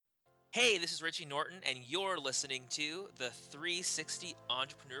Hey, this is Richie Norton, and you're listening to The 360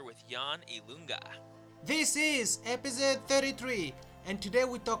 Entrepreneur with Jan Ilunga. This is episode 33, and today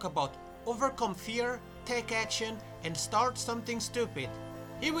we talk about overcome fear, take action, and start something stupid.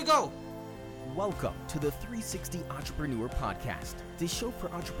 Here we go! Welcome to the 360 Entrepreneur Podcast, the show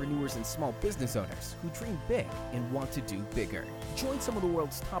for entrepreneurs and small business owners who dream big and want to do bigger. Join some of the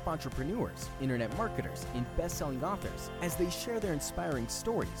world's top entrepreneurs, internet marketers, and best-selling authors as they share their inspiring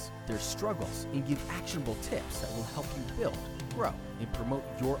stories, their struggles, and give actionable tips that will help you build, grow, and promote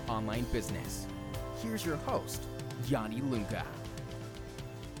your online business. Here's your host, Yanni Lunga.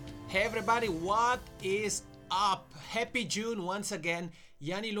 Hey everybody, what is up? Happy June once again.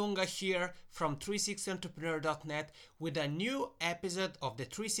 Yanni Lunga here from 360entrepreneur.net with a new episode of the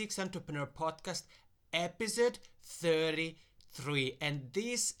 360 Entrepreneur Podcast, episode 33. And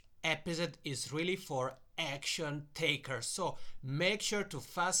this episode is really for action takers. So make sure to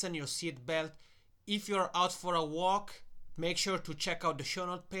fasten your seatbelt. If you're out for a walk, make sure to check out the show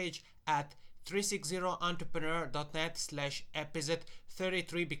note page at 360entrepreneur.net/episode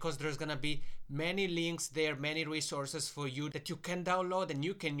 33 because there's gonna be many links there, many resources for you that you can download and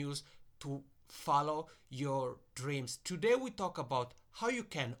you can use to follow your dreams. Today we talk about how you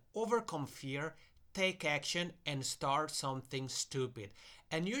can overcome fear, take action, and start something stupid.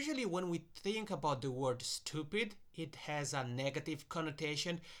 And usually when we think about the word stupid, it has a negative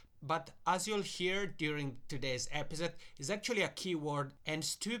connotation, but as you'll hear during today's episode, is actually a keyword, and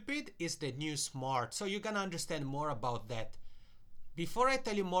stupid is the new smart. So you're gonna understand more about that. Before I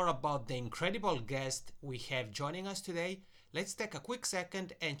tell you more about the incredible guest we have joining us today, let's take a quick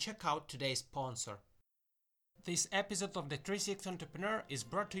second and check out today's sponsor. This episode of the 360 Entrepreneur is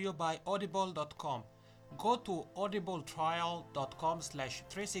brought to you by Audible.com. Go to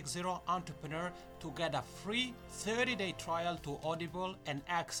audibletrial.com/360entrepreneur to get a free 30-day trial to Audible and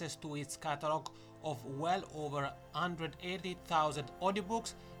access to its catalog of well over 180,000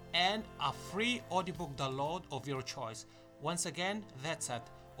 audiobooks and a free audiobook download of your choice. Once again, that's at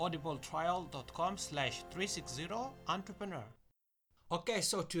audibletrial.com/360entrepreneur. Okay,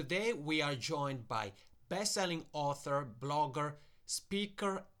 so today we are joined by best-selling author, blogger,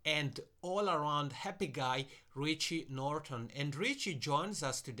 speaker, and all-around happy guy, Richie Norton. And Richie joins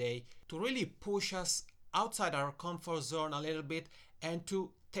us today to really push us outside our comfort zone a little bit and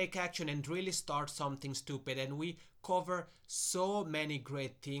to take action and really start something stupid. And we cover so many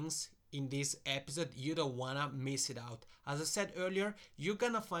great things in this episode, you don't wanna miss it out. As I said earlier, you're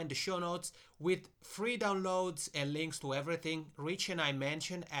gonna find the show notes with free downloads and links to everything Richie and I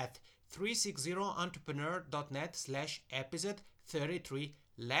mentioned at 360entrepreneur.net/episode 33.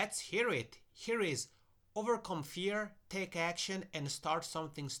 Let's hear it. Here is Overcome Fear, Take Action, and Start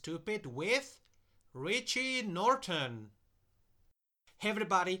Something Stupid with Richie Norton. Hey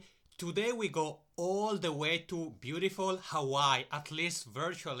everybody, today we go all the way to beautiful Hawaii, at least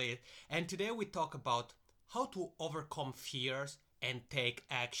virtually. And today we talk about how to overcome fears and take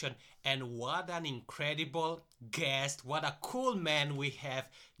action. And what an incredible guest, what a cool man we have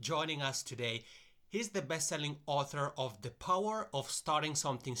joining us today. He's the best-selling author of The Power of Starting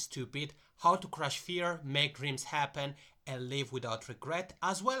Something Stupid, How to Crush Fear, Make Dreams Happen, and Live Without Regret,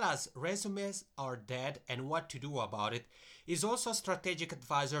 as well as Resumes Are Dead and What to Do About It. He's also a strategic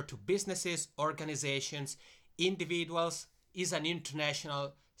advisor to businesses, organizations, individuals. He's an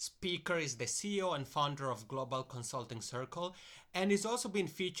international speaker, is the CEO and founder of Global Consulting Circle, and he's also been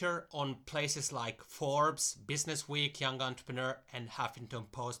featured on places like Forbes, Business Week, Young Entrepreneur, and Huffington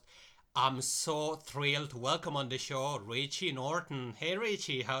Post. I'm so thrilled to welcome on the show Richie Norton. Hey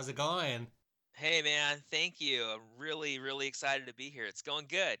Richie, how's it going? Hey, man, thank you. I'm really excited to be here. It's going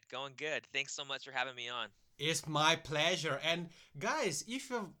good, going good. Thanks so much for having me on. It's my pleasure. And guys, if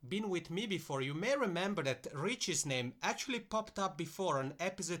you've been with me before, you may remember that Richie's name actually popped up before on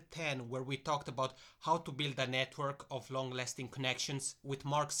episode 10, where we talked about how to build a network of long-lasting connections with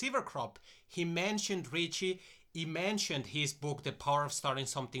Mark Sieverkrop. He mentioned Richie. He mentioned his book, The Power of Starting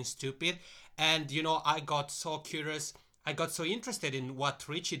Something Stupid. And, I got so curious. I got so interested in what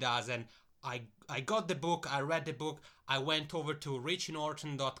Richie does. And I got the book. I read the book. I went over to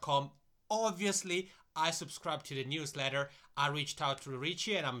richienorton.com. Obviously, I subscribed to the newsletter. I reached out to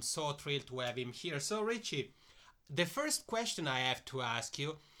Richie and I'm so thrilled to have him here. So Richie, the first question I have to ask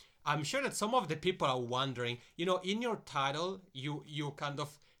you, I'm sure that some of the people are wondering, in your title, you kind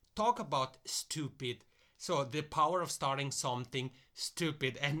of talk about stupid. So the power of starting something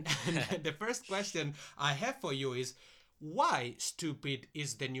stupid. And the first question I have for you is, why stupid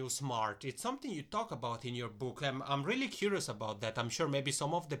is the new smart? It's something you talk about in your book. I'm really curious about that. I'm sure maybe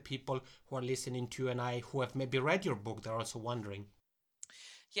some of the people who are listening to you and I who have maybe read your book, they're also wondering.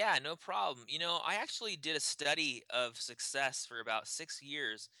 Yeah, no problem. I actually did a study of success for about 6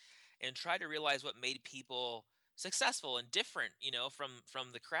 years and tried to realize what made people successful and different,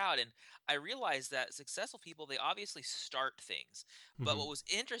 from the crowd. And I realized that successful people, they obviously start things. But Hmm. what was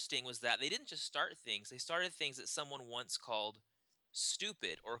interesting was that they didn't just start things, they started things that someone once called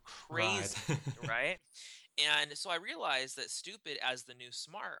stupid or Right. crazy, right? And so I realized that stupid as the new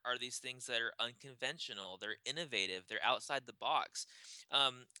smart are these things that are unconventional, they're innovative, they're outside the box.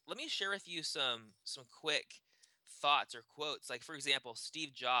 Let me share with you some quick thoughts or quotes. Like for example,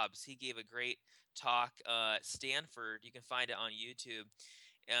 Steve Jobs, he gave a great talk at Stanford. You can find it on YouTube,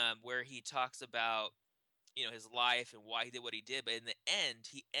 where he talks about his life and why he did what he did. But in the end,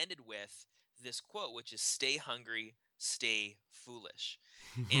 he ended with this quote, which is "Stay hungry, stay foolish,"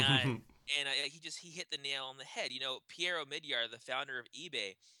 and he hit the nail on the head. Pierre Omidyar, the founder of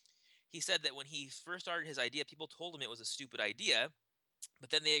eBay, he said that when he first started his idea, people told him it was a stupid idea, but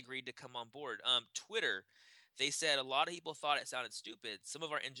then they agreed to come on board. Twitter, they said a lot of people thought it sounded stupid. Some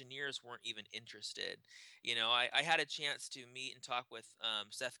of our engineers weren't even interested. I had a chance to meet and talk with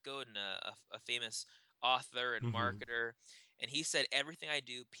Seth Godin, a famous author and Hmm. marketer, and he said everything I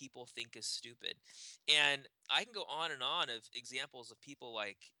do, people think is stupid. And I can go on and on of examples of people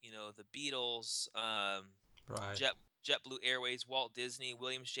like the Beatles, Right. Jet JetBlue Airways, Walt Disney,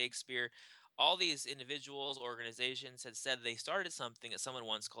 William Shakespeare. All these individuals, organizations had said they started something that someone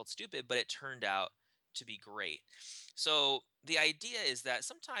once called stupid, but it turned out to be great. So the idea is that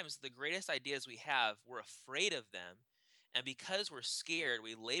sometimes the greatest ideas we have, we're afraid of them. And because we're scared,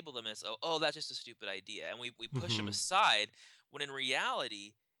 we label them as, oh, that's just a stupid idea. And we push them Hmm. aside when in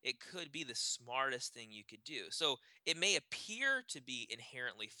reality, it could be the smartest thing you could do. So it may appear to be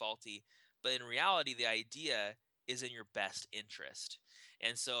inherently faulty, but in reality, the idea is in your best interest.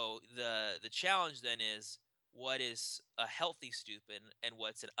 And so the challenge then is, what is a healthy stupid and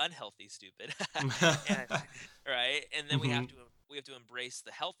what's an unhealthy stupid, and right, and then we Hmm. have to embrace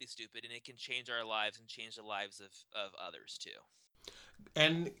the healthy stupid, and it can change our lives and change the lives of others too.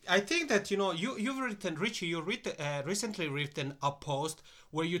 And I think that you've written, Richie, recently written a post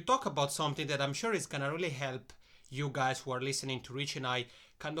where you talk about something that I'm sure is gonna really help you guys who are listening to Rich and I,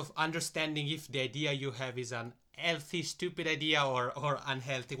 kind of understanding if the idea you have is an healthy stupid idea or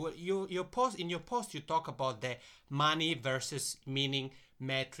unhealthy. Well, your post you talk about the money versus meaning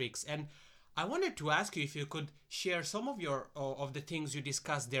metrics, and I wanted to ask you if you could share some of your of the things you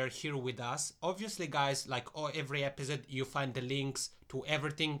discussed there here with us. Obviously, guys, like every episode, you find the links to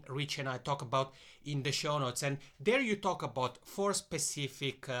everything Rich and I talk about in the show notes, and there you talk about four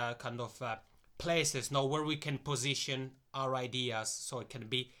specific places now where we can position our ideas, so it can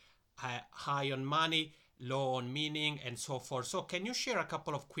be high on money, low on meaning, and so forth. So, can you share a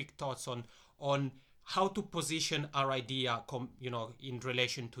couple of quick thoughts on how to position our idea, in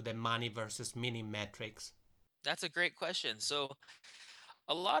relation to the money versus meaning metrics? That's a great question. So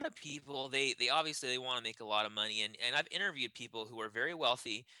a lot of people, they obviously they want to make a lot of money, and I've interviewed people who are very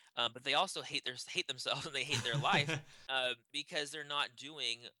wealthy, but they also hate themselves and they hate their life, because they're not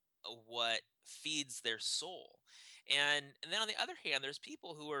doing what feeds their soul. And then on the other hand, there's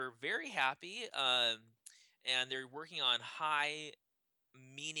people who are very happy, and they're working on high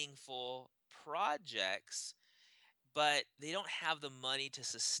meaningful projects, but they don't have the money to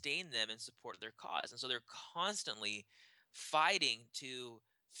sustain them and support their cause. And so they're constantly fighting to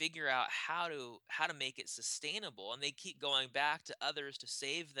figure out how to make it sustainable, and they keep going back to others to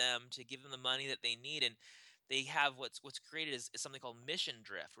save them, to give them the money that they need. And they have what's created is something called mission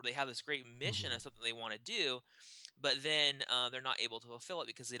drift, where they have this great mission Mhm. of something they want to do, but then they're not able to fulfill it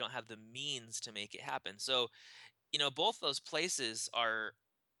because they don't have the means to make it happen. So both those places are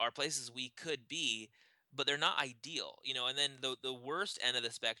places we could be, but they're not ideal. And then the worst end of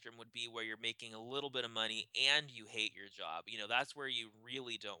the spectrum would be where you're making a little bit of money and you hate your job. That's where you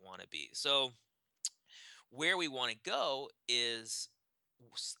really don't want to be. So where we want to go is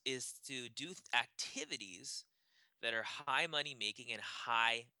to do activities that are high money making and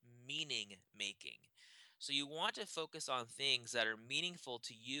high meaning making. So you want to focus on things that are meaningful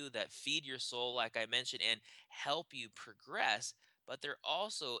to you, that feed your soul, like I mentioned, and help you progress, but they're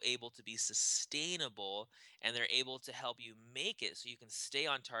also able to be sustainable, and they're able to help you make it so you can stay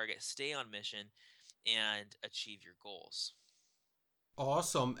on target, stay on mission, and achieve your goals.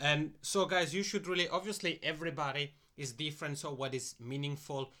 Awesome. And so, guys, you should really, obviously, everybody is different. So, what is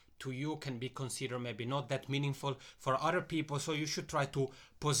meaningful to you can be considered maybe not that meaningful for other people. So, you should try to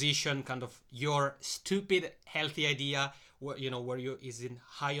position kind of your stupid, healthy idea where you is in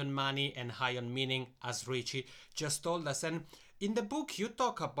high on money and high on meaning, as Richie just told us. And in the book, you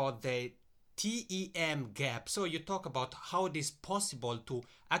talk about the TEM gap. So you talk about how it is possible to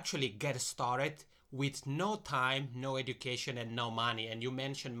actually get started with no time, no education, and no money. And you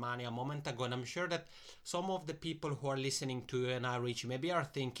mentioned money a moment ago, and I'm sure that some of the people who are listening to you and I, Rich, maybe are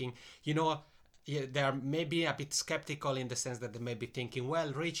thinking, you know, yeah, they're maybe a bit skeptical in the sense that they may be thinking,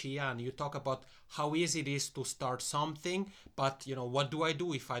 well, Richie, and you talk about how easy it is to start something, but you know, what do I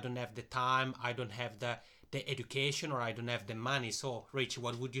do if I don't have the time, I don't have the education, or I don't have the money? So, Richie,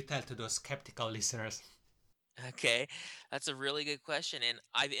 what would you tell to those skeptical listeners? Okay, that's a really good question. And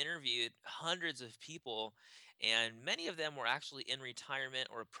I've interviewed hundreds of people, and many of them were actually in retirement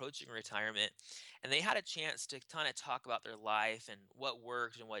or approaching retirement. And they had a chance to kind of talk about their life and what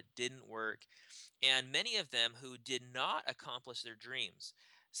worked and what didn't work. And many of them who did not accomplish their dreams,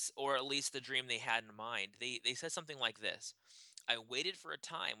 or at least the dream they had in mind, they said something like this: I waited for a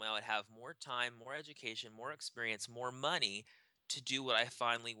time when I would have more time, more education, more experience, more money to do what I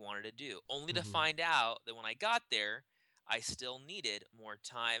finally wanted to do, only to Mm-hmm. find out that when I got there, I still needed more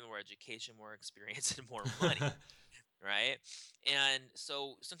time, more education, more experience, and more money, right? And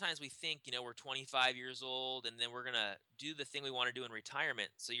so sometimes we think, we're 25 years old and then we're going to do the thing we want to do in retirement.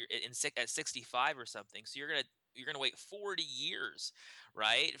 So you're at 65 or something. So you're going to wait 40 years,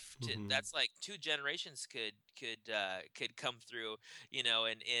 right? Mm-hmm. That's like two generations could come through,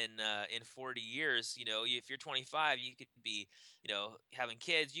 in 40 years. If you're 25, you could be, having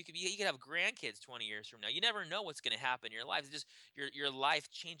kids. You could have grandkids 20 years from now. You never know what's going to happen in your life. It's just your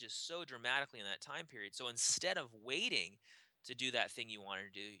life changes so dramatically in that time period. So instead of waiting to do that thing you want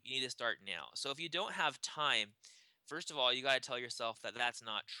to do, you need to start now. So if you don't have time, first of all, you got to tell yourself that that's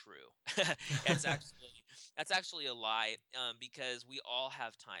not true. it's actually that's actually a lie, because we all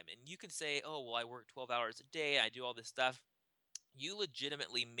have time. And you can say, oh well, I work 12 hours a day, I do all this stuff. You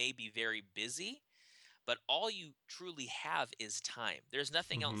legitimately may be very busy, but all you truly have is time. There's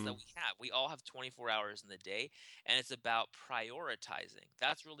nothing else Mm-hmm. that we have. We all have 24 hours in the day, and it's about prioritizing.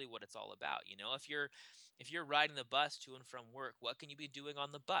 That's really what it's all about. If you're riding the bus to and from work, what can you be doing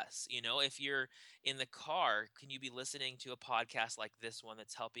on the bus? If you're in the car, can you be listening to a podcast like this one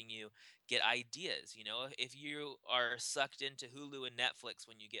that's helping you get ideas? If you are sucked into Hulu and Netflix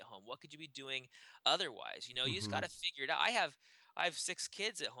when you get home, what could you be doing otherwise? You just got Mm-hmm. to figure it out. I have 6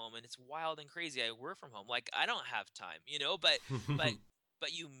 kids at home, and it's wild and crazy. I work from home. Like, I don't have time, but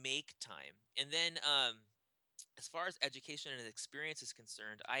but you make time. And then, as far as education and experience is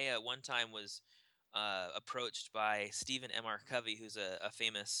concerned, I one time was approached by Stephen M.R. Covey, who's a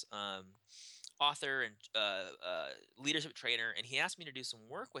famous author and leadership trainer, and he asked me to do some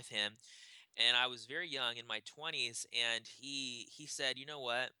work with him. And I was very young, in my 20s, and he said, you know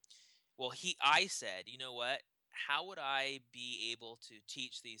what? Well, I said, you know what? How would I be able to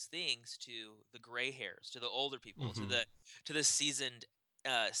teach these things to the gray hairs, to the older people, to Mm-hmm. the seasoned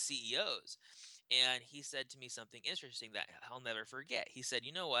CEOs? And he said to me something interesting that I'll never forget. He said,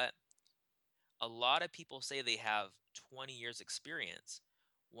 "You know what? A lot of people say they have 20 years experience,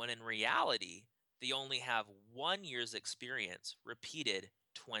 when in reality, they only have 1 year's experience repeated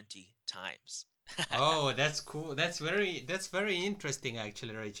 20 times." Oh, that's cool. That's very interesting,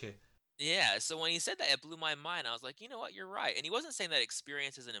 actually, Rachel. Yeah, so when he said that, it blew my mind. I was like, you know what, you're right. And he wasn't saying that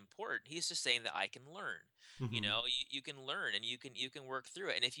experience isn't important. He's just saying that I can learn. Mm-hmm. You can learn, and you can work through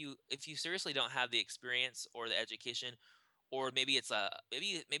it. And if you seriously don't have the experience or the education, or maybe it's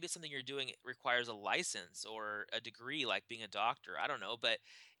something you're doing requires a license or a degree, like being a doctor. I don't know, but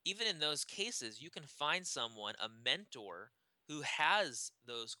even in those cases, you can find someone, a mentor, who has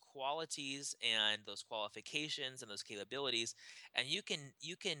those qualities and those qualifications and those capabilities, and you can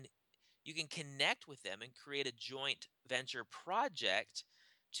connect with them and create a joint venture project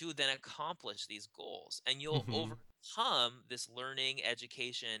to then accomplish these goals, and you'll Mm-hmm. overcome this learning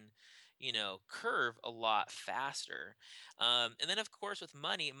education curve a lot faster. And then, of course, with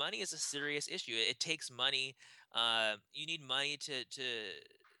money is a serious issue. It takes money. You need money to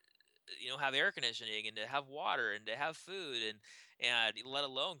have air conditioning, and to have water, and to have food, and let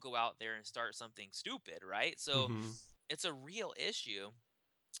alone go out there and start something stupid, right? So Mm-hmm. it's a real issue.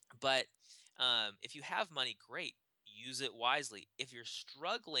 But if you have money, great. Use it wisely. If you're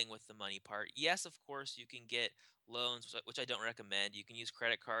struggling with the money part, yes, of course, you can get loans, which I don't recommend. You can use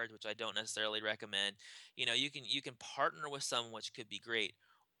credit cards, which I don't necessarily recommend. You can partner with someone, which could be great,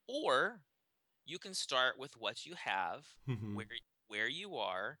 or you can start with what you have, Mm-hmm. where where you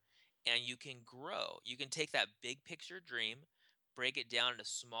are, and you can grow. You can take that big picture dream, break it down into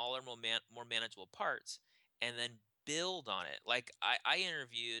smaller, more manageable parts, and then build on it. Like, I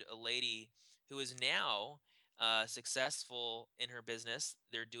interviewed a lady who is now successful in her business.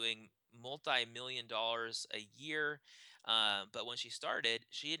 They're doing multi-million dollars a year. But when she started,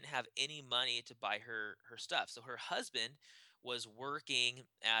 she didn't have any money to buy her stuff. So her husband was working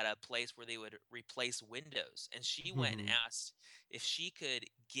at a place where they would replace windows, and she went and Mhm. asked if she could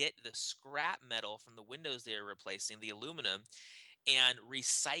get the scrap metal from the windows they were replacing, the aluminum, and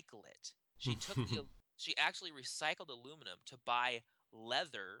recycle it. She took the she actually recycled aluminum to buy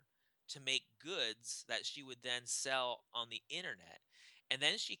leather to make goods that she would then sell on the internet. And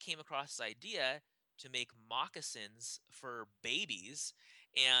then she came across this idea to make moccasins for babies,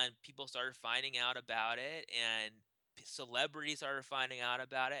 and people started finding out about it, and celebrities started finding out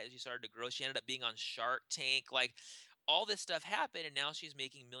about it as she started to grow. She ended up being on Shark Tank. Like, all this stuff happened, and now she's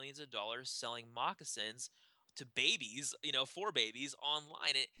making millions of dollars selling moccasins to babies, for babies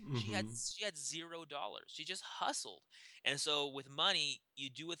online. Mhm. She had $0. She just hustled. And so with money, you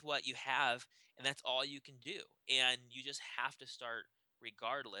do with what you have, and that's all you can do. And you just have to start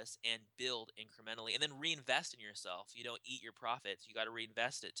regardless and build incrementally and then reinvest in yourself. You don't eat your profits. You got to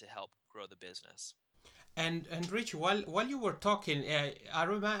reinvest it to help grow the business. And Rich, while you were talking, I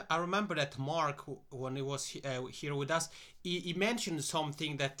remember that Mark, when he was here with us, he mentioned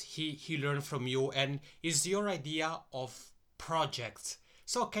something that he learned from you, and is your idea of projects.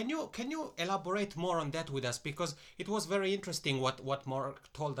 So can you elaborate more on that with us, because it was very interesting what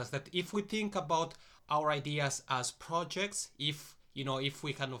Mark told us, that if we think about our ideas as projects, if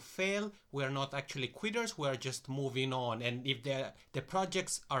we kind of fail, we are not actually quitters, we are just moving on, and if the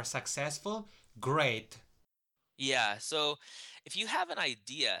projects are successful, great. Yeah, so if you have an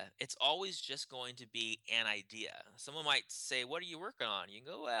idea, it's always just going to be an idea. Someone might say, "What are you working on?" You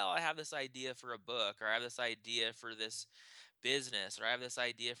can go, "Well, I have this idea for a book, or I have this idea for this business, or I have this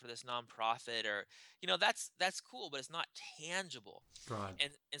idea for this nonprofit," or that's cool, but it's not tangible. Right.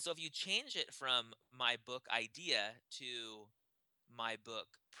 And so if you change it from my book idea to my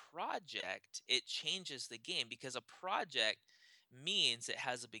book project, it changes the game, because a project means it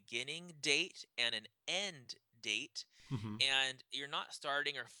has a beginning date and an end date, Hmm. and you're not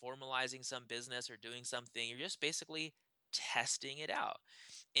starting or formalizing some business or doing something. You're just basically testing it out.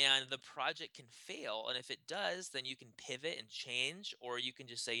 And the project can fail, and if it does, then you can pivot and change, or you can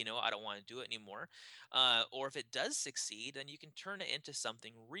just say, I don't want to do it anymore. Or if it does succeed, then you can turn it into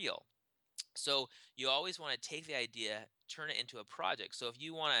something real. So you always want to take the idea, turn it into a project. So if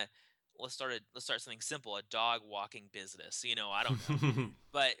you want to, let's start something simple, a dog walking business. I don't know.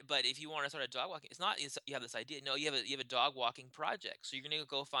 But if you want to start a dog walking, you have this idea. No, you have a dog walking project. So you're gonna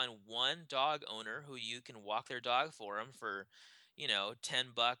go find one dog owner who you can walk their dog for them for,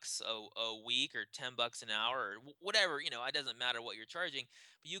 $10 a week, or $10 an hour, or whatever. It doesn't matter what you're charging,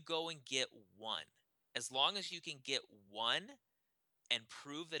 but you go and get one. As long as you can get one and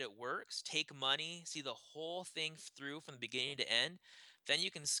prove that it works, take money, see the whole thing through from the beginning to end, then you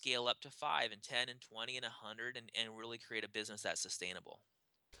can scale up to 5 and 10 and 20 and 100, and really create a business that's sustainable.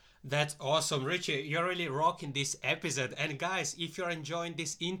 That's awesome, Richie. You're really rocking this episode. And guys, if you're enjoying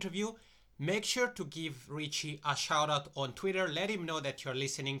this interview, make sure to give Richie a shout out on Twitter. Let him know that you're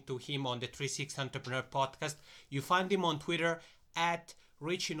listening to him on the 360 Entrepreneur podcast. You find him on Twitter at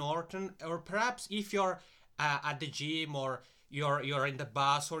Richie Norton, or perhaps if you're at the gym, or you're in the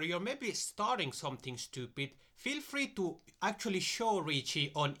bus, or you're maybe starting something stupid, feel free to actually show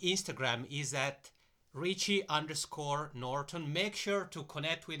Richie on Instagram. Is at Richie_Norton. Make sure to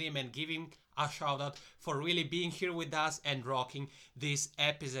connect with him and give him a shout out for really being here with us and rocking this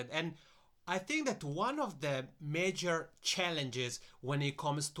episode. And I think that one of the major challenges when it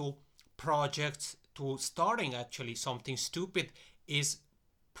comes to projects, to starting actually something stupid, is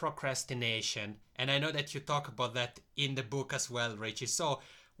procrastination. And I know that you talk about that in the book as well, Richie. So,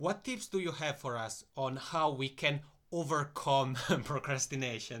 what tips do you have for us on how we can overcome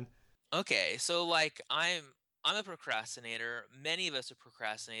procrastination? Okay, so like I'm a procrastinator. Many of us are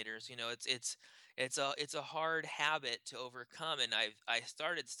procrastinators. It's a hard habit to overcome, and I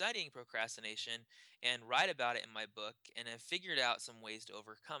started studying procrastination and write about it in my book, and have figured out some ways to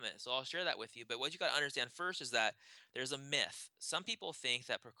overcome it. So I'll share that with you. But what you got to understand first is that there's a myth. Some people think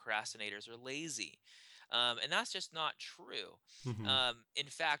that procrastinators are lazy. And that's just not true. Mm-hmm. In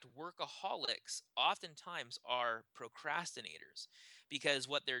fact, workaholics oftentimes are procrastinators, because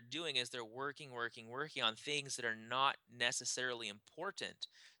what they're doing is they're working, working, working on things that are not necessarily important,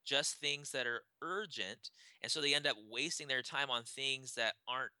 just things that are urgent. And so they end up wasting their time on things that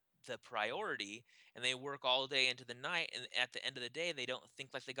aren't the priority, and they work all day into the night, and at the end of the day they don't think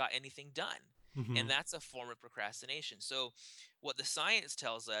like they got anything done. Mm-hmm. And that's a form of procrastination. So what the science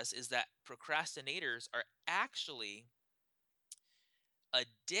tells us is that procrastinators are actually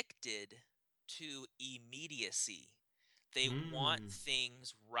addicted to immediacy. They want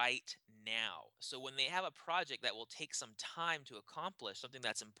things right now. So when they have a project that will take some time to accomplish, something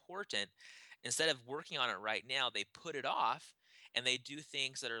that's important, instead of working on it right now, they put it off and they do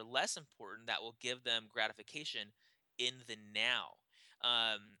things that are less important that will give them gratification in the now.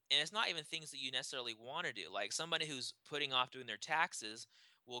 And it's not even things that you necessarily want to do. Like somebody who's putting off doing their taxes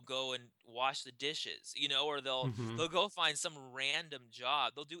will go and wash the dishes, or they'll go find some random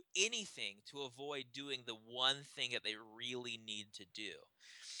job. They'll do anything to avoid doing the one thing that they really need to do.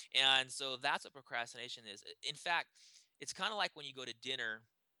 And so that's what procrastination is. In fact, it's kind of like when you go to dinner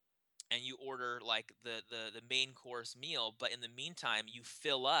and you order like the main course meal, but in the meantime you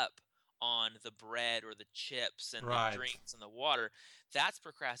fill up on the bread or the chips and the Right. drinks and the water. That's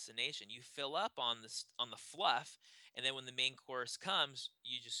procrastination. You fill up on the fluff, and then when the main course comes,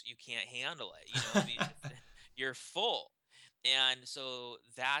 you can't handle it. You're full. And so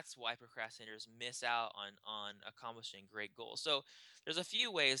that's why procrastinators miss out on accomplishing great goals. So there's a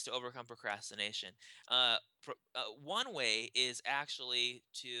few ways to overcome procrastination. One way is actually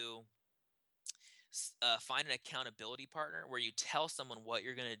to find an accountability partner where you tell someone what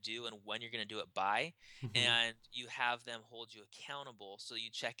you're going to do and when you're going to do it by, and you have them hold you accountable. So you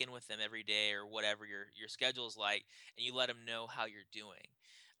check in with them every day or whatever your schedule is like, and you let them know how you're doing.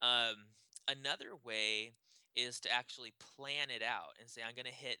 Another way is to actually plan it out and say, I'm going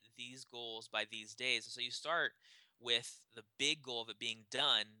to hit these goals by these days. So you start with the big goal of it being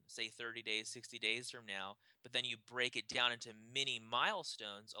done, say 30 days, 60 days from now, but then you break it down into mini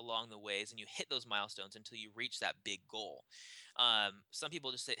milestones along the ways, and you hit those milestones until you reach that big goal. Some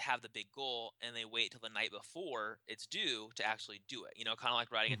people just have the big goal and they wait till the night before it's due to actually do it. Kind of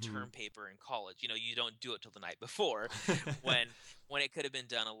like writing a term paper in college. You don't do it till the night before, when it could have been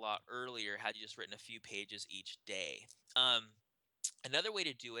done a lot earlier had you just written a few pages each day. Another way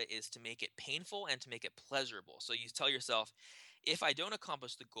to do it is to make it painful and to make it pleasurable. So you tell yourself, if I don't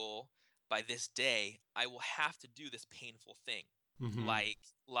accomplish the goal by this day, I will have to do this painful thing, like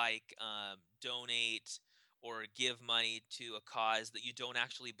donate or give money to a cause that you don't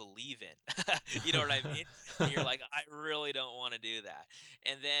actually believe in. You know what I mean? And you're like, I really don't want to do that.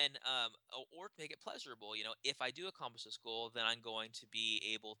 And then, or make it pleasurable. If I do accomplish this goal, then I'm going to be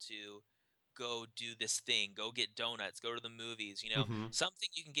able to go do this thing, go get donuts, go to the movies, something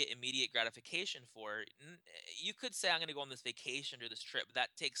you can get immediate gratification for. You could say, I'm going to go on this vacation or this trip, but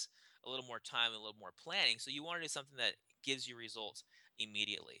that takes a little more time and a little more planning. So you want to do something that gives you results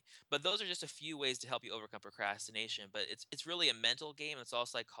immediately. But those are just a few ways to help you overcome procrastination. But it's really a mental game. It's all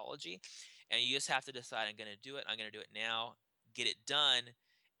psychology. And you just have to decide, I'm going to do it. I'm going to do it now, get it done,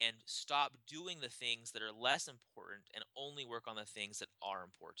 and stop doing the things that are less important and only work on the things that are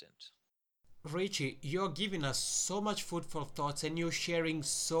important. Richie, you're giving us so much food for thoughts and you're sharing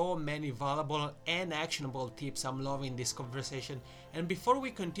so many valuable and actionable tips. I'm loving this conversation. And before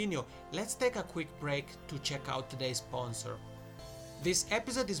we continue, let's take a quick break to check out today's sponsor. This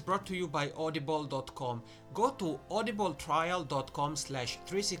episode is brought to you by Audible.com. Go to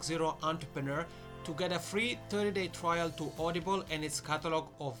audibletrial.com/360entrepreneur to get a free 30-day trial to Audible and its catalog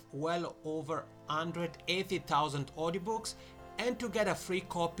of well over 180,000 audiobooks, and to get a free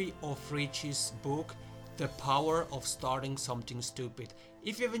copy of Richie's book, The Power of Starting Something Stupid.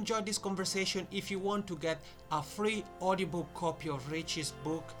 If you've enjoyed this conversation, if you want to get a free audiobook copy of Richie's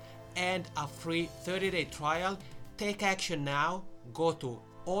book and a free 30-day trial, take action now. Go to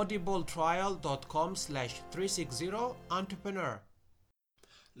audibletrial.com/360entrepreneur.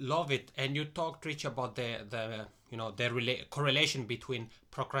 Love it. And you talked, Rich, about the correlation between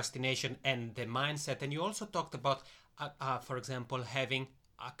procrastination and the mindset, and you also talked about for example, having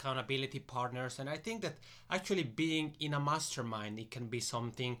accountability partners. And I think that actually being in a mastermind, it can be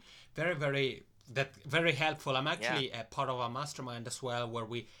something very, very helpful. I'm actually a part of a mastermind as well, where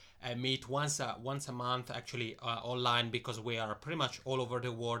we meet once a month, actually online, because we are pretty much all over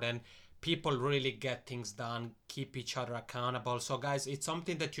the world, and people really get things done, keep each other accountable. So guys, it's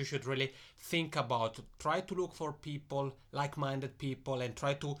something that you should really think about. Try to look for people, like-minded people, and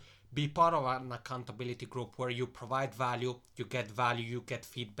try to be part of an accountability group where you provide value, you get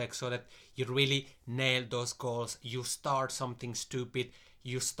feedback, so that you really nail those goals. You start something stupid,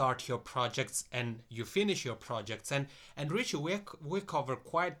 you start your projects, and you finish your projects. And Richie, we covered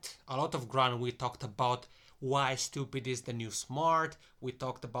quite a lot of ground. We talked about why stupid is the new smart. We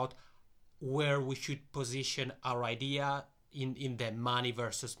talked about where we should position our idea in the money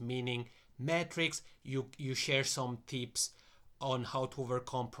versus meaning metrics. You share some tips on how to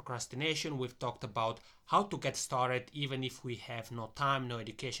overcome procrastination. We've talked about how to get started even if we have no time, no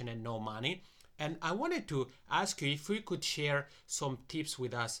education, and no money. And I wanted to ask you if we could share some tips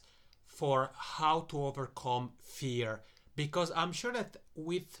with us for how to overcome fear, because I'm sure that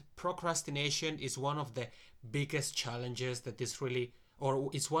with procrastination is one of the biggest challenges that is really, or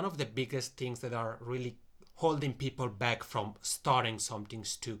it's one of the biggest things that are really holding people back from starting something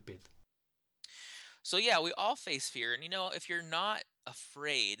stupid. So yeah, we all face fear, and if you're not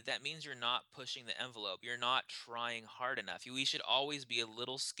afraid, that means you're not pushing the envelope. You're not trying hard enough. We should always be a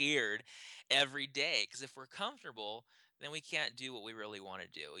little scared every day, because if we're comfortable, then we can't do what we really want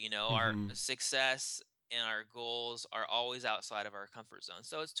to do. Our Mm-hmm. success and our goals are always outside of our comfort zone.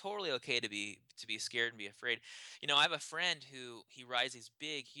 So it's totally okay to be scared and be afraid. I have a friend who he rides these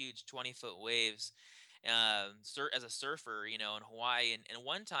big, huge 20-foot waves as a surfer, in Hawaii. And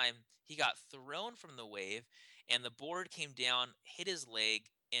one time he got thrown from the wave, and the board came down, hit his leg,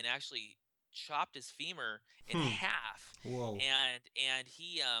 and actually chopped his femur in Hmm. half. Whoa. And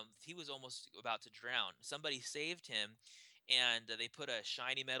he was almost about to drown. Somebody saved him, and they put a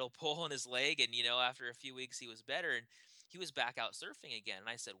shiny metal pole in his leg. And after a few weeks, he was better, and he was back out surfing again. And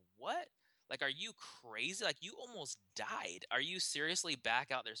I said, "What? Like, are you crazy? Like, you almost died. Are you seriously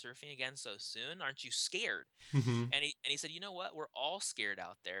back out there surfing again so soon? Aren't you scared?" Mm-hmm. And he said, "You know what? We're all scared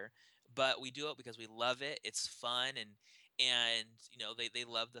out there, but we do it because we love it. It's fun, and they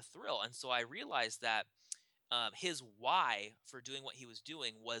love the thrill." And so I realized that his why for doing what he was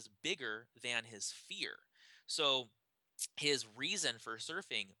doing was bigger than his fear. So his reason for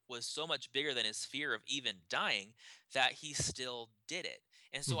surfing was so much bigger than his fear of even dying that he still did it.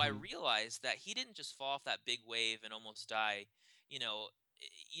 And so I Mm-hmm. realized that he didn't just fall off that big wave and almost die. You know,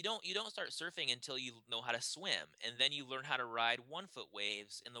 you don't start surfing until you know how to swim, and then you learn how to ride 1-foot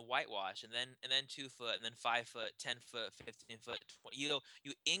waves in the whitewash, and then 2 foot, and then 5 foot, 10 foot, 15 foot. 20,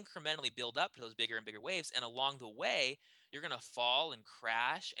 you incrementally build up to those bigger and bigger waves, and along the way, you're gonna fall and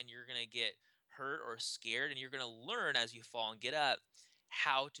crash, and you're gonna get hurt or scared, and you're going to learn as you fall and get up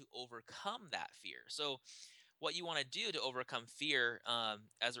how to overcome that fear. So what you want to do to overcome fear,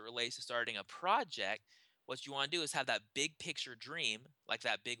 as it relates to starting a project, what you want to do is have that big picture dream, like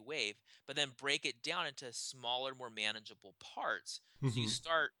that big wave, but then break it down into smaller, more manageable parts. So you Mm-hmm.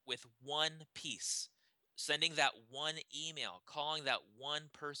 start with one piece, sending that one email, calling that one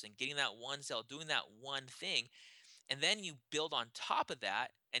person, getting that one sale, doing that one thing, and then you build on top of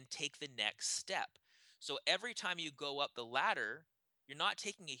that and take the next step. So every time you go up the ladder, you're not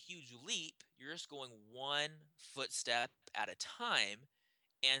taking a huge leap, you're just going one footstep at a time.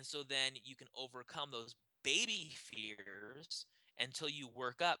 And so then you can overcome those baby fears until you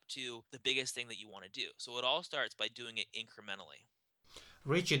work up to the biggest thing that you want to do. So it all starts by doing it incrementally.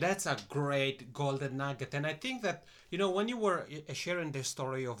 Richie, that's a great golden nugget. And I think that, when you were sharing the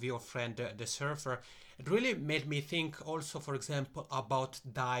story of your friend, the surfer, it really made me think also, for example, about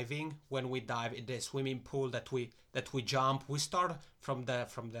diving. When we dive in the swimming pool that we jump, we start from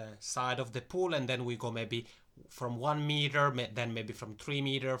the side of the pool, and then we go maybe from 1 meter, then maybe from 3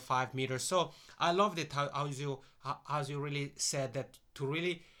 meter, 5 meters. So I loved it how you really said that to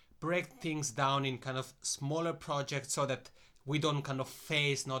really break things down in kind of smaller projects so that we don't kind of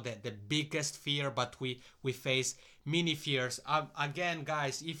face not the biggest fear, but we face mini fears. Again,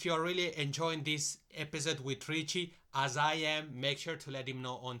 guys, if you're really enjoying this episode with Richie, as I am, make sure to let him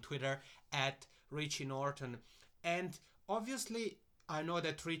know on Twitter at Richie Norton. And obviously, I know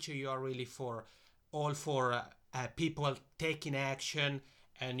that Richie, you are really for people taking action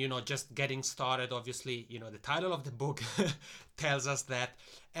and just getting started. Obviously, the title of the book tells us that.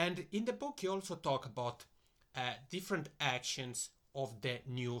 And in the book, you also talk about different actions of the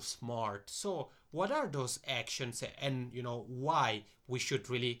new smart. So what are those actions, and why we should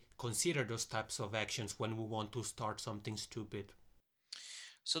really consider those types of actions when we want to start something stupid?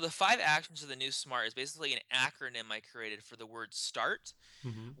 So the 5 actions of the new SMART is basically an acronym I created for the word START,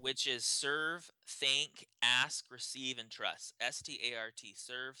 Mm-hmm. which is serve, think, ask, receive, and trust. START.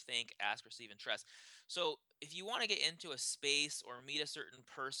 Serve, think, ask, receive, and trust. So if you want to get into a space or meet a certain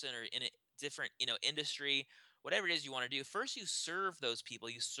person or in a different, industry, whatever it is you want to do, first you serve those people,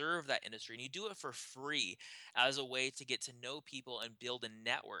 you serve that industry, and you do it for free as a way to get to know people and build a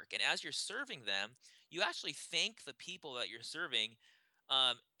network. And as you're serving them, you actually thank the people that you're serving.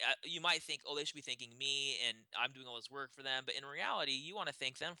 You might think, oh, they should be thanking me and I'm doing all this work for them. But in reality, you want to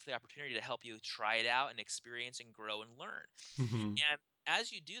thank them for the opportunity to help you try it out and experience and grow and learn. Mm-hmm. And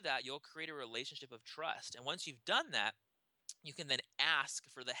as you do that, you'll create a relationship of trust. And once you've done that, you can then ask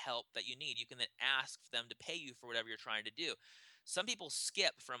for the help that you need. You can then ask them to pay you for whatever you're trying to do. Some people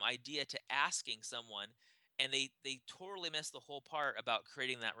skip from idea to asking someone, and they totally miss the whole part about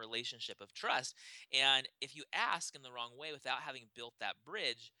creating that relationship of trust. And if you ask in the wrong way without having built that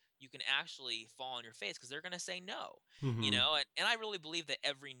bridge, you can actually fall on your face because they're going to say no, Mm-hmm. and I really believe that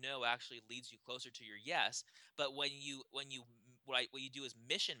every no actually leads you closer to your yes. But what you do is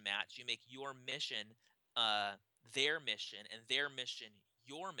mission match. You make your mission uh, their mission, and their mission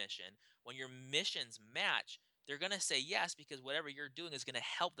your mission. When your missions match, they're going to say yes because whatever you're doing is going to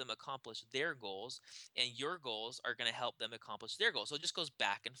help them accomplish their goals, and your goals are going to help them accomplish their goals. So it just goes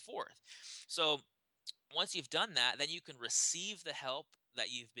back and forth. So once you've done that, then you can receive the help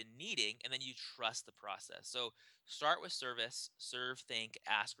that you've been needing, and then you trust the process. So start with service, serve, think,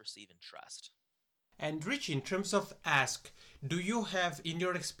 ask, receive, and trust. And Rich, in terms of ask, do you have, in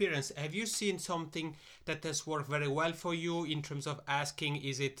your experience, have you seen something that has worked very well for you in terms of asking?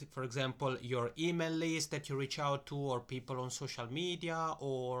 Is it, for example, your email list that you reach out to, or people on social media,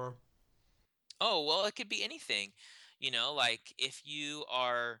 or? Oh, well, it could be anything. Like if you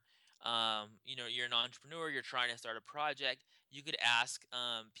are, you're an entrepreneur, you're trying to start a project, you could ask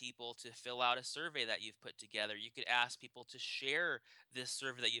people to fill out a survey that you've put together. You could ask people to share this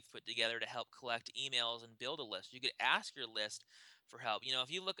survey that you've put together to help collect emails and build a list. You could ask your list for help.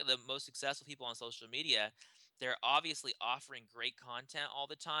 If you look at the most successful people on social media, they're obviously offering great content all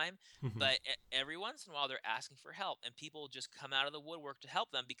the time, Mhm. but every once in a while they're asking for help, and people just come out of the woodwork to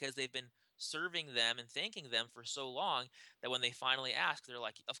help them because they've been serving them and thanking them for so long that when they finally ask, they're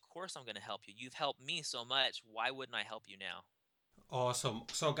like, "Of course I'm going to help you. You've helped me so much. Why wouldn't I help you now?" Awesome.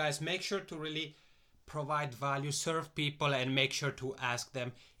 So, guys, make sure to really provide value, serve people, and make sure to ask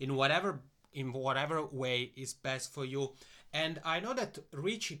them in whatever way is best for you. And I know that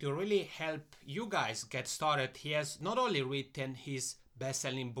Richie, to really help you guys get started, he has not only written his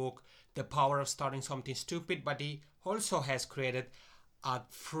best-selling book, The Power of Starting Something Stupid, but he also has created a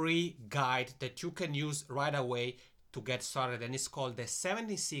free guide that you can use right away to get started, and it's called the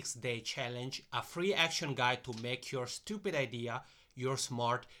 76-day challenge, a free action guide to make your stupid idea your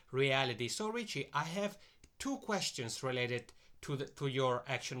smart reality. So Richie, I have two questions related to your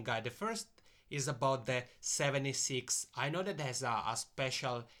action guide. The first is about the 76. I know that has a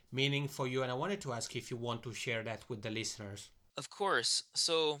special meaning for you, and I wanted to ask if you want to share that with the listeners. Of course.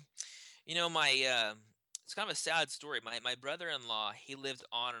 So, my it's kind of a sad story. My brother-in-law, he lived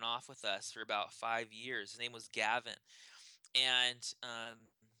on and off with us for about 5 years. His name was Gavin, and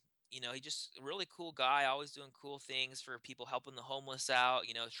he just a really cool guy, always doing cool things for people, helping the homeless out.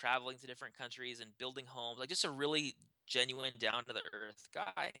 Traveling to different countries and building homes, like just a really genuine, down to the earth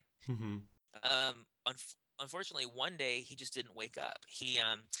guy. Mm-hmm. Unfortunately, one day he just didn't wake up. He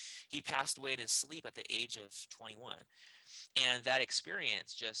passed away in his sleep at the age of 21, and that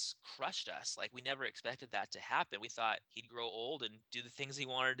experience just crushed us. Like we never expected that to happen. We thought he'd grow old and do the things he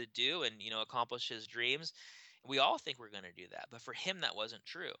wanted to do, and accomplish his dreams. We all think we're going to do that, but for him that wasn't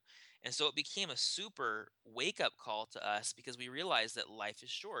true. And so it became a super wake up call to us because we realized that life is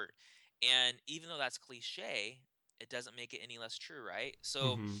short. And even though that's cliche, it doesn't make it any less true, right?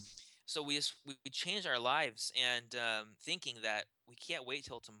 So Mm-hmm. so we changed our lives, and thinking that we can't wait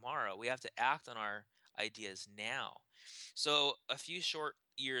till tomorrow. We have to act on our ideas now. So a few short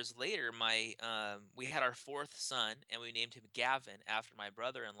years later, my we had our fourth son, and we named him Gavin after my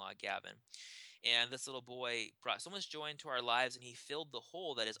brother-in-law Gavin. And this little boy brought so much joy into our lives, and he filled the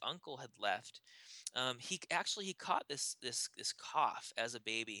hole that his uncle had left. He caught this cough as a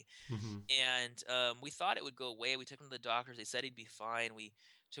baby, Mm-hmm. and we thought it would go away. We took him to the doctors. They said he'd be fine. We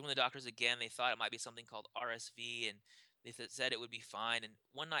took him to the doctors again. They thought it might be something called RSV, and they said it would be fine. And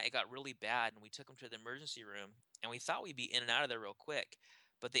one night it got really bad, and we took him to the emergency room, and we thought we'd be in and out of there real quick.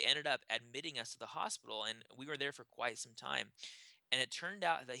 But they ended up admitting us to the hospital, and we were there for quite some time. And it turned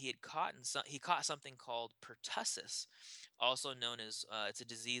out that he caught something called pertussis, also known as it's a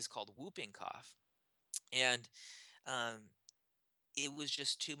disease called whooping cough. And um, it was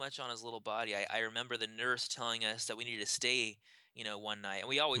just too much on his little body. I remember the nurse telling us that we needed to stay, one night, and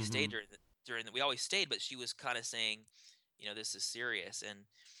we always Mm-hmm. stayed we always stayed, but she was kind of saying, this is serious. And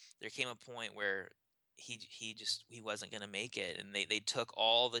there came a point where he wasn't going to make it, and they took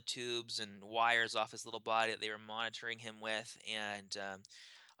all the tubes and wires off his little body that they were monitoring him with. And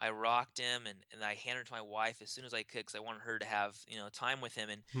I rocked him, and I handed him to my wife as soon as I could because I wanted her to have time with him.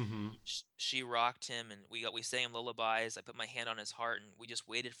 And Mm-hmm. she rocked him, and we sang him lullabies. I put my hand on his heart, and we just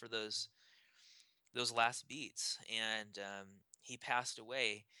waited for those last beats. And he passed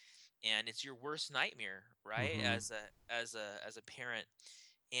away. And it's your worst nightmare, right? Mm-hmm. As a parent.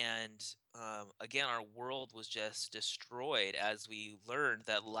 And again, our world was just destroyed as we learned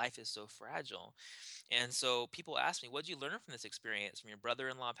that life is so fragile. And so people ask me, what did you learn from this experience, from your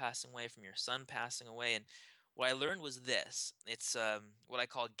brother-in-law passing away, from your son passing away? And what I learned was this. It's what I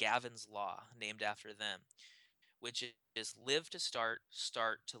call Gavin's Law, named after them, which is live to start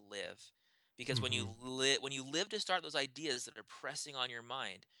to live. Because Mm-hmm. when you live to start those ideas that are pressing on your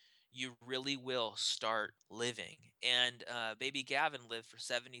mind, you really will start living. And baby Gavin lived for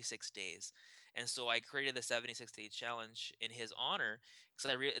 76 days. And so I created the 76-day challenge in his honor,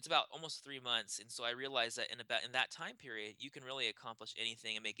 because it's about almost 3 months. And so I realized that in that time period, you can really accomplish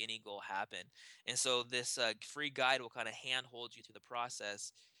anything and make any goal happen. And so this free guide will kind of handhold you through the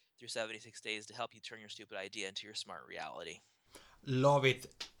process through 76 days to help you turn your stupid idea into your smart reality. Love it,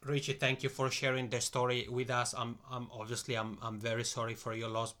 Richie. Thank you for sharing the story with us. I'm very sorry for your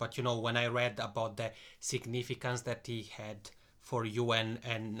loss, but when I read about the significance that he had for you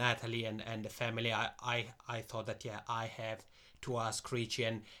and Natalie and the family, I thought that I have to ask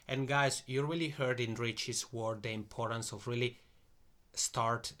Richie. And guys, you really heard in Richie's word the importance of really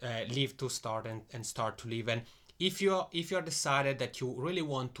live to start and start to live. And if you're decided that you really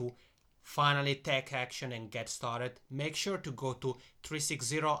want to finally take action and get started, make sure to go to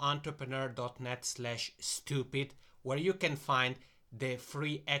 360entrepreneur.net/stupid, where you can find the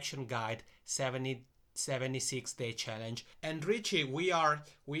free action guide 76-day challenge. And Richie, we are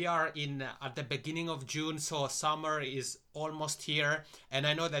in at the beginning of June, so summer is almost here. And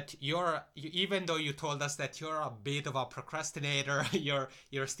I know that even though you told us that you're a bit of a procrastinator, you're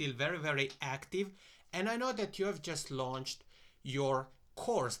still very, very active. And I know that you have just launched your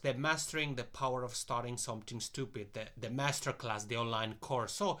course, the Mastering the Power of Starting Something Stupid, the masterclass, the online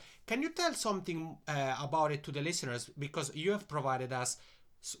course. So can you tell something about it to the listeners? Because you have provided us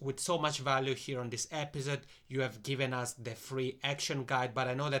with so much value here on this episode. You have given us the free action guide, but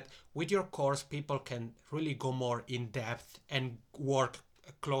I know that with your course, people can really go more in depth and work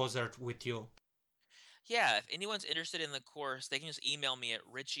closer with you. Yeah, if anyone's interested in the course, they can just email me at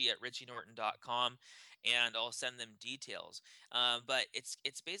richie@richienorton.com, and I'll send them details. But it's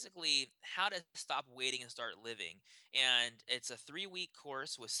basically how to stop waiting and start living. And it's a 3-week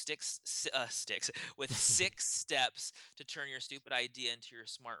course with sticks with 6 steps to turn your stupid idea into your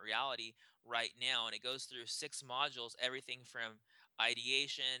smart reality right now. And it goes through 6 modules, everything from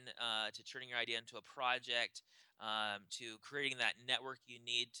ideation to turning your idea into a project, to creating that network you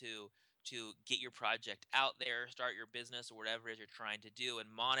need to get your project out there, start your business or whatever it is you're trying to do, and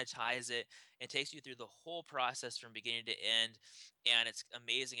monetize it. It takes you through the whole process from beginning to end, and it's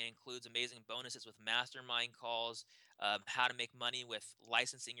amazing. It includes amazing bonuses with mastermind calls, how to make money with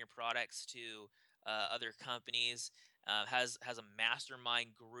licensing your products to other companies. Has a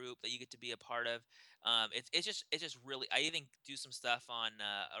mastermind group that you get to be a part of. It's just really. I even do some stuff on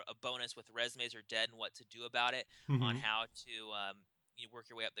a bonus with resumes are dead and what to do about it, on Mm-hmm. how to you work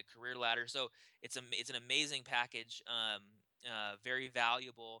your way up the career ladder. So it's an amazing package, very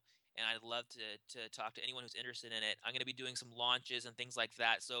valuable, and I'd love to talk to anyone who's interested in it. I'm going to be doing some launches and things like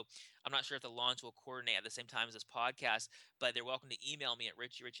that, so I'm not sure if the launch will coordinate at the same time as this podcast, but they're welcome to email me at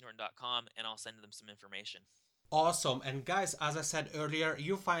richienorton.com, and I'll send them some information. Awesome. And guys, as I said earlier,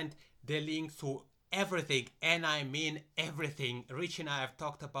 you find the link to everything, and I mean everything Rich and I have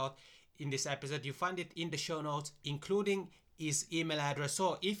talked about in this episode. You find it in the show notes, including his email address.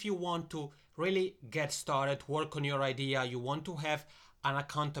 So if you want to really get started, work on your idea, you want to have an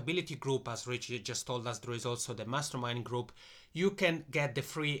accountability group, as Richie just told us, there is also the mastermind group. You can get the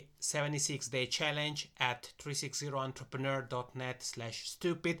free 76-day challenge at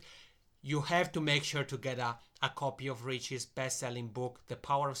 360entrepreneur.net/stupid. You have to make sure to get a copy of Richie's best-selling book, The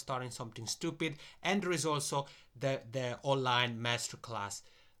Power of Starting Something Stupid, and there is also the online masterclass.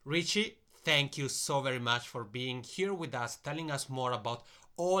 Richie, thank you so very much for being here with us, telling us more about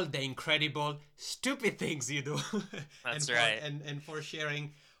all the incredible, stupid things you do. That's and right. and for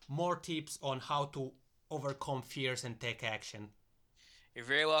sharing more tips on how to overcome fears and take action. You're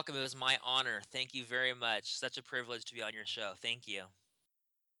very welcome. It was my honor. Thank you very much. Such a privilege to be on your show. Thank you.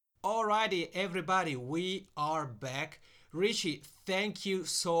 Alrighty, everybody, we are back. Richie, thank you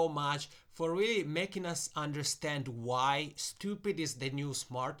so much for really making us understand why stupid is the new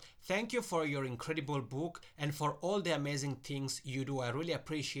smart. Thank you for your incredible book and for all the amazing things you do. I really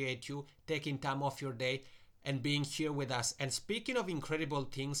appreciate you taking time off your day and being here with us. And speaking of incredible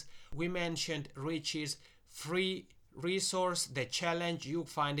things, we mentioned Richie's free resource, the challenge. You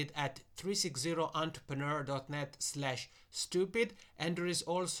find it at 360entrepreneur.net/stupid, and there is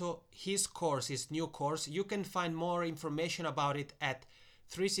also his course, his new course. You can find more information about it at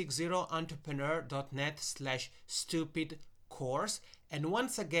 360entrepreneur.net/stupid course. And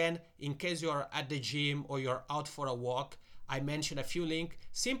once again, in case you're at the gym or you're out for a walk, I mentioned a few links.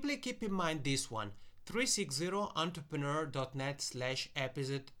 Simply keep in mind this one: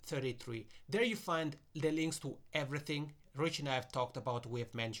 360entrepreneur.net/episode 33. There you find the links to everything Rich and I have talked about, we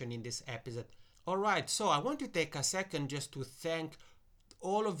have mentioned in this episode. All right, so I want to take a second just to thank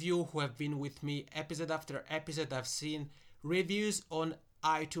all of you who have been with me episode after episode. I've seen reviews on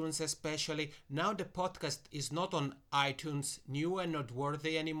iTunes, especially. Now the podcast is not on iTunes, new and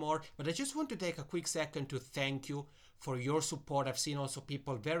noteworthy anymore, but I just want to take a quick second to thank you for your support. I've seen also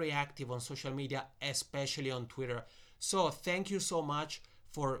people very active on social media, especially on Twitter. So thank you so much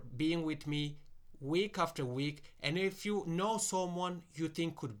for being with me week after week. And if you know someone you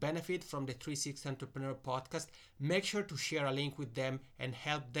think could benefit from the 360 Entrepreneur podcast, make sure to share a link with them and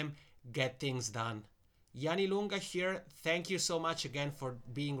help them get things done. Yanni Lunga here. Thank you so much again for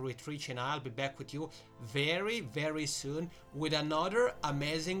being with Rich, and I'll be back with you very, very soon with another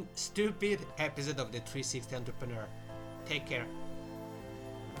amazing, stupid episode of the 360 Entrepreneur. Take care.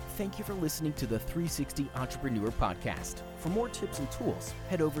 Thank you for listening to the 360 Entrepreneur Podcast. For more tips and tools,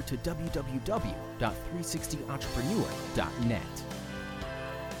 head over to www.360entrepreneur.net.